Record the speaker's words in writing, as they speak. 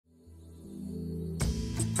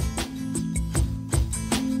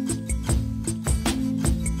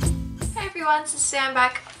everyone, so today I'm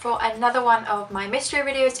back for another one of my mystery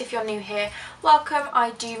videos. If you're new here, welcome. I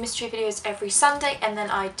do mystery videos every Sunday and then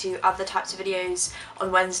I do other types of videos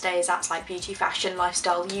on Wednesdays. That's like beauty, fashion,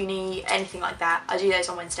 lifestyle, uni, anything like that. I do those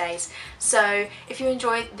on Wednesdays. So if you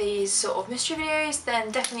enjoy these sort of mystery videos, then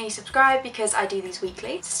definitely subscribe because I do these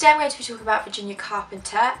weekly. So today I'm going to be talking about Virginia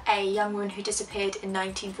Carpenter, a young woman who disappeared in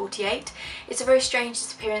 1948. It's a very strange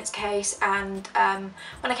disappearance case, and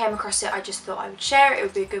when I came across it I just thought I would share it. It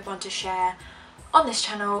would be a good one to share on this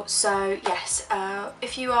channel. So yes,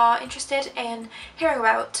 if you are interested in hearing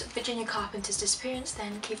about Virginia Carpenter's disappearance,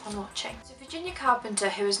 then keep on watching. So Virginia Carpenter,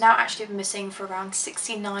 who has now actually been missing for around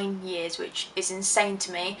 69 years, which is insane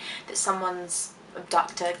to me, that someone's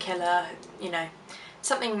abductor, killer, you know,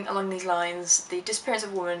 something along these lines. The disappearance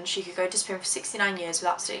of a woman, she could go disappearing for 69 years with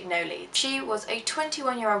absolutely no lead. She was a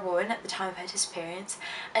 21-year-old woman at the time of her disappearance,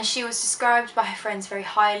 and she was described by her friends very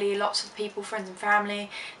highly. Lots of people, friends and family,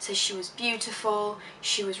 said she was beautiful,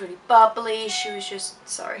 she was really bubbly, she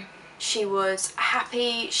was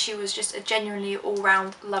happy, she was just a genuinely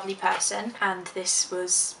all-round lovely person, and this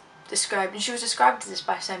was described, and she was described as this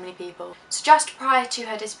by so many people. So just prior to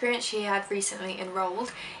her disappearance, she had recently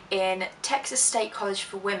enrolled in Texas State College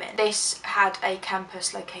for Women. This had a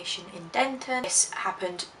campus location in Denton. This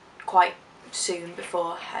happened quite soon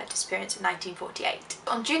before her disappearance in 1948.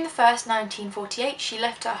 On June the 1st, 1948, she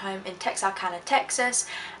left her home in Texarkana, Texas,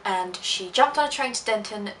 and she jumped on a train to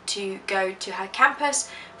Denton to go to her campus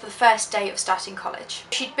for the first day of starting college.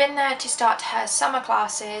 She'd been there to start her summer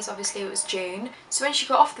classes, obviously it was June, so when she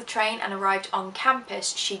got off the train and arrived on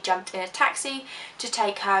campus, she jumped in a taxi to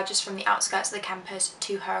take her just from the outskirts of the campus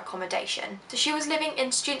to her accommodation. So she was living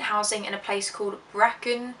in student housing in a place called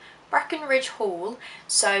Brackenridge Hall,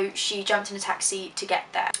 so she jumped in a taxi to get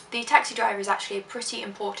there. The taxi driver is actually a pretty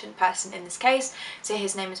important person in this case, so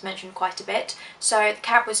his name is mentioned quite a bit. So the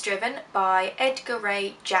cab was driven by Edgar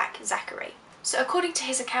Ray Jack Zachary. So according to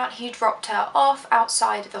his account, he dropped her off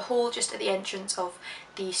outside the hall just at the entrance of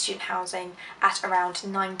the student housing at around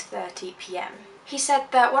 9:30 p.m. He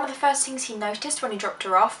said that one of the first things he noticed when he dropped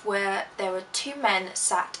her off were there were two men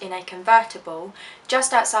sat in a convertible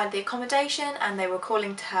just outside the accommodation, and they were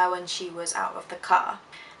calling to her when she was out of the car.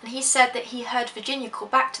 And he said that he heard Virginia call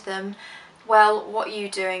back to them, "Well, what are you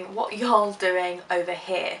doing? What y'all doing over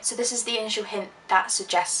here?" So this is the initial hint that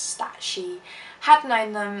suggests that she had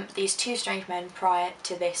known them, these two strange men, prior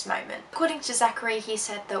to this moment. According to Zachary, he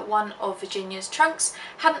said that one of Virginia's trunks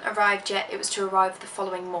hadn't arrived yet. It was to arrive the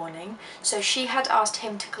following morning, so she had asked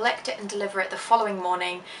him to collect it and deliver it the following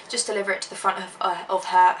morning, just deliver it to the front of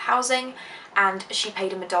her housing, and she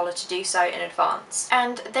paid him $1 to do so in advance.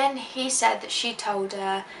 And then he said that she told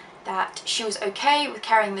her that she was okay with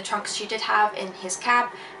carrying the trunks she did have in his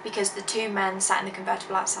cab because the two men sat in the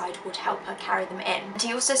convertible outside would help her carry them in. And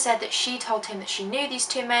he also said that she told him that she knew these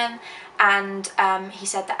two men, and he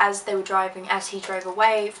said that as he drove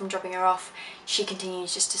away from dropping her off, she continued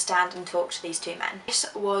just to stand and talk to these two men. This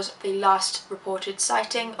was the last reported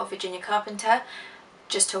sighting of Virginia Carpenter,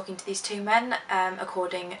 just talking to these two men,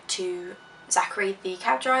 according to Zachary, the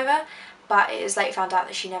cab driver. But it is later found out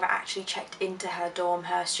that she never actually checked into her dorm,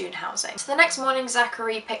 her student housing. So the next morning,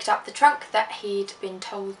 Zachary picked up the trunk that he'd been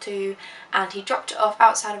told to, and he dropped it off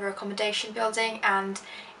outside of her accommodation building, and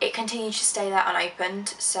it continued to stay there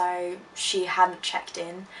unopened, so she hadn't checked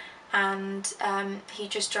in, and he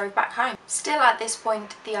just drove back home. Still at this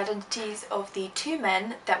point, the identities of the two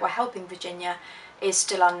men that were helping Virginia is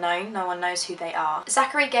still unknown. No one knows who they are.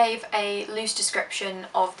 Zachary gave a loose description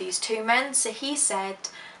of these two men. So he said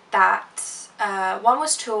that one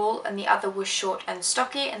was tall and the other was short and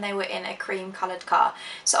stocky, and they were in a cream coloured car.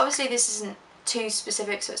 So obviously this isn't too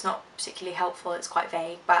specific, so it's not particularly helpful, it's quite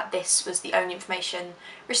vague, but this was the only information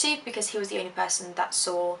received because he was the only person that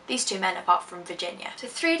saw these two men apart from Virginia. So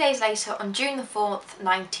 3 days later, on June the 4th,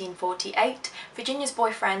 1948, Virginia's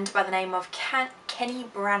boyfriend by the name of Kenny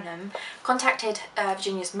Branham contacted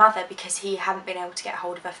Virginia's mother because he hadn't been able to get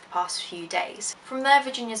hold of her for the past few days. From there,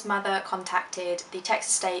 Virginia's mother contacted the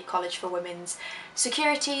Texas State College for Women's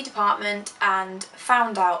security department and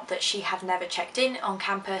found out that she had never checked in on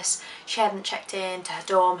campus. She hadn't checked in to her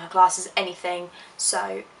dorm, her classes, anything.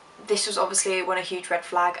 So this was obviously when a huge red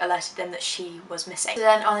flag alerted them that she was missing. So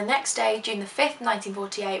then on the next day, June the 5th,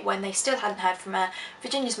 1948, when they still hadn't heard from her,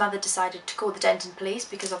 Virginia's mother decided to call the Denton police,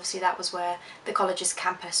 because obviously that was where the college's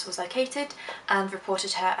campus was located, and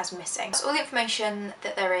reported her as missing. That's all the information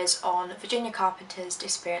that there is on Virginia Carpenter's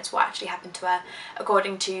disappearance, what actually happened to her,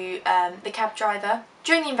 according to the cab driver.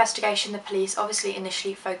 During the investigation, the police obviously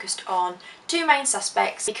initially focused on two main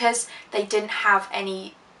suspects because they didn't have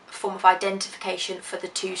any form of identification for the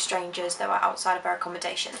two strangers that were outside of her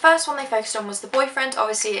accommodation. The first one they focused on was the boyfriend.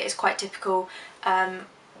 Obviously it is quite typical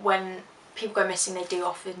when people go missing, they do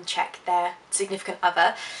often check their significant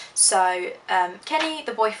other. So Kenny,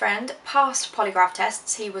 the boyfriend, passed polygraph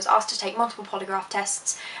tests. He was asked to take multiple polygraph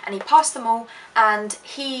tests and he passed them all, and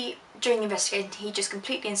during the investigation he just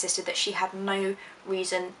completely insisted that she had no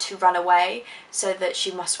reason to run away, so that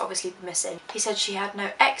she must obviously be missing. He said she had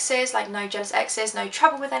no exes, like no jealous exes, no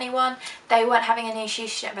trouble with anyone, they weren't having any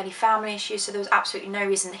issues, she didn't have any family issues, so there was absolutely no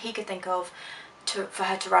reason that he could think of for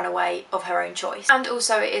her to run away of her own choice. And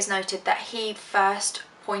also it is noted that he first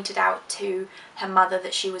pointed out to her mother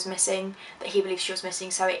that she was missing, that he believed she was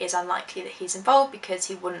missing, so it is unlikely that he's involved, because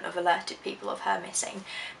he wouldn't have alerted people of her missing,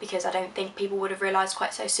 because I don't think people would have realised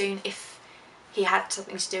quite so soon. If he had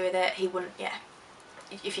something to do with it, he wouldn't, yeah,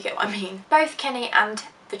 if you get what I mean. Both Kenny and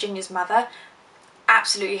Virginia's mother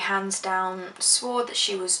absolutely hands down swore that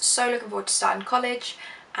she was so looking forward to starting college,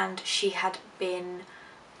 and she had been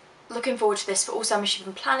looking forward to this for all summer. She'd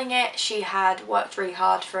been planning it, she had worked really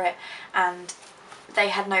hard for it, and they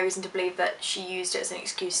had no reason to believe that she used it as an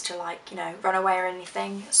excuse to, like, you know, run away or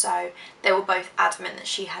anything. So they were both adamant that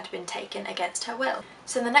she had been taken against her will.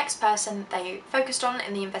 So the next person they focused on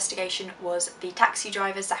in the investigation was the taxi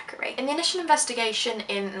driver Zachary. In the initial investigation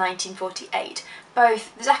in 1948,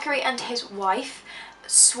 both Zachary and his wife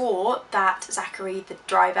swore that Zachary, the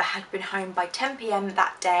driver, had been home by 10 p.m.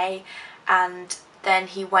 that day, and then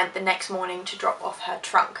he went the next morning to drop off her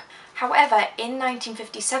trunk. However, in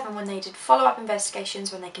 1957, when they did follow-up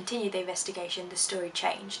investigations, when they continued the investigation, the story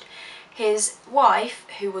changed. His wife,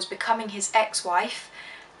 who was becoming his ex-wife,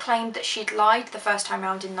 claimed that she'd lied the first time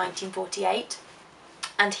round in 1948,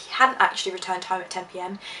 and he hadn't actually returned home at 10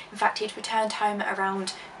 p.m. In fact, he'd returned home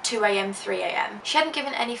around 2 a.m, 3 a.m. She hadn't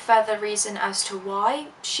given any further reason as to why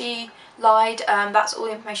she lied. That's all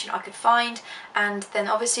the information I could find. And then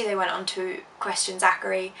obviously they went on to question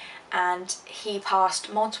Zachary, and he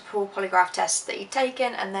passed multiple polygraph tests that he'd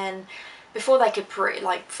taken, and then before they could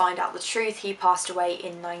find out the truth, he passed away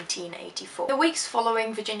in 1984. The weeks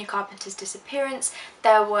following Virginia Carpenter's disappearance,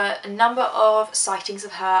 there were a number of sightings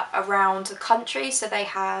of her around the country. So there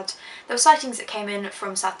were sightings that came in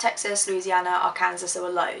from South Texas, Louisiana, Arkansas. There were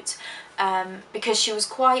loads, because she was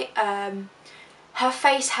quite her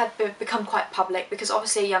face had become quite public, because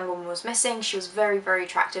obviously a young woman was missing. She was very, very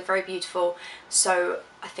attractive, very beautiful, so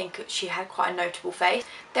I think she had quite a notable face.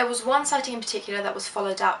 There was one sighting in particular that was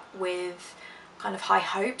followed up with kind of high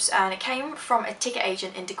hopes, and it came from a ticket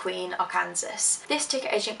agent in DeQueen, Arkansas. This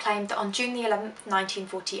ticket agent claimed that on June the 11th,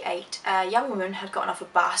 1948, a young woman had gotten off a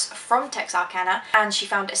bus from Texarkana, and she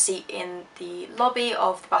found a seat in the lobby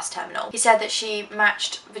of the bus terminal. He said that she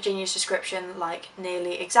matched Virginia's description like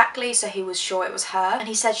nearly exactly, so he was sure it was her. And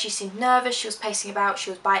he said she seemed nervous, she was pacing about, she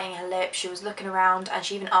was biting her lip, she was looking around, and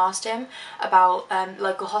she even asked him about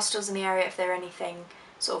local hostels in the area, if there were anything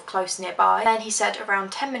sort of close nearby. Then he said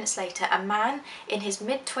around 10 minutes later, a man in his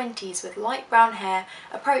mid-20s with light brown hair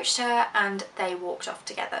approached her, and they walked off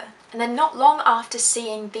together. And then not long after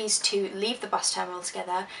seeing these two leave the bus terminal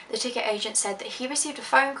together, the ticket agent said that he received a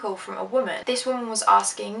phone call from a woman. This woman was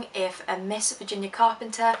asking if a Miss Virginia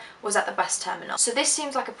Carpenter was at the bus terminal. So this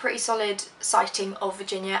seems like a pretty solid sighting of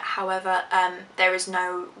Virginia. However, there is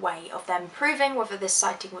no way of them proving whether this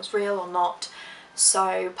sighting was real or not.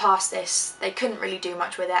 So past this, they couldn't really do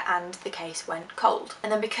much with it, and the case went cold.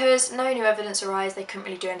 And then because no new evidence arose, they couldn't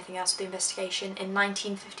really do anything else with the investigation. In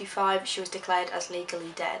 1955, she was declared as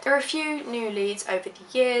legally dead. There were a few new leads over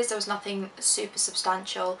the years. There was nothing super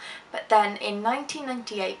substantial, but then in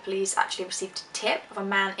 1998, police actually received a tip of a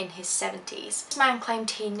man in his 70s. This man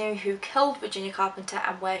claimed he knew who killed Virginia Carpenter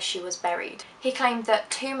and where she was buried. He claimed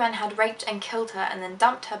that two men had raped and killed her and then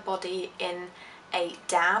dumped her body in a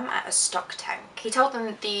dam at a stock tank. He told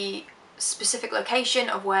them the specific location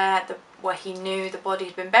of where he knew the body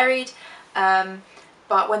had been buried,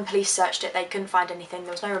 but when police searched it, they couldn't find anything.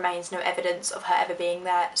 There was no remains, no evidence of her ever being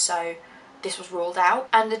there, so this was ruled out.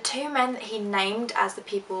 And the two men that he named as the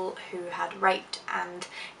people who had raped and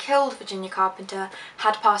killed Virginia Carpenter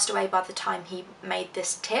had passed away by the time he made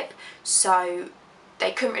this tip, so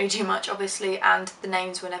they couldn't really do much, obviously, and the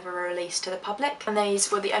names were never released to the public. And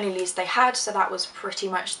these were the only leads they had, so that was pretty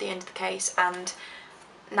much the end of the case. And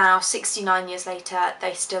now, 69 years later,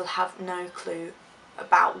 they still have no clue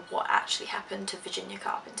about what actually happened to Virginia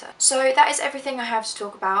Carpenter. So that is everything I have to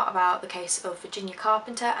talk about the case of Virginia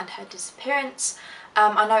Carpenter and her disappearance.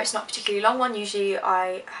 I know it's not a particularly long one. Usually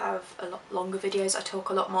I have a lot longer videos, I talk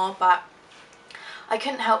a lot more, but I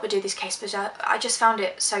couldn't help but do this case because I just found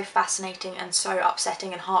it so fascinating and so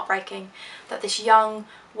upsetting and heartbreaking that this young,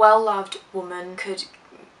 well-loved woman could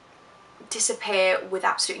disappear with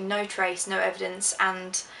absolutely no trace, no evidence,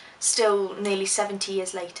 and still nearly 70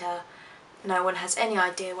 years later no one has any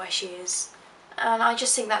idea where she is. And I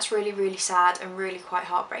just think that's really, really sad and really quite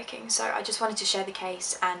heartbreaking. So I just wanted to share the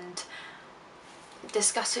case and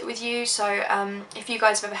discuss it with you. So if you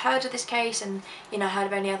guys have ever heard of this case and heard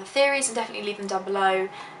of any other theories, then definitely leave them down below.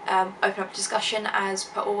 Open up a discussion as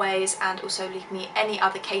per always, and also leave me any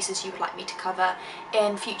other cases you would like me to cover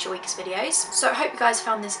in future weeks' videos. So I hope you guys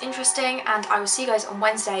found this interesting, and I will see you guys on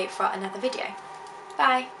Wednesday for another video.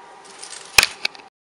 Bye!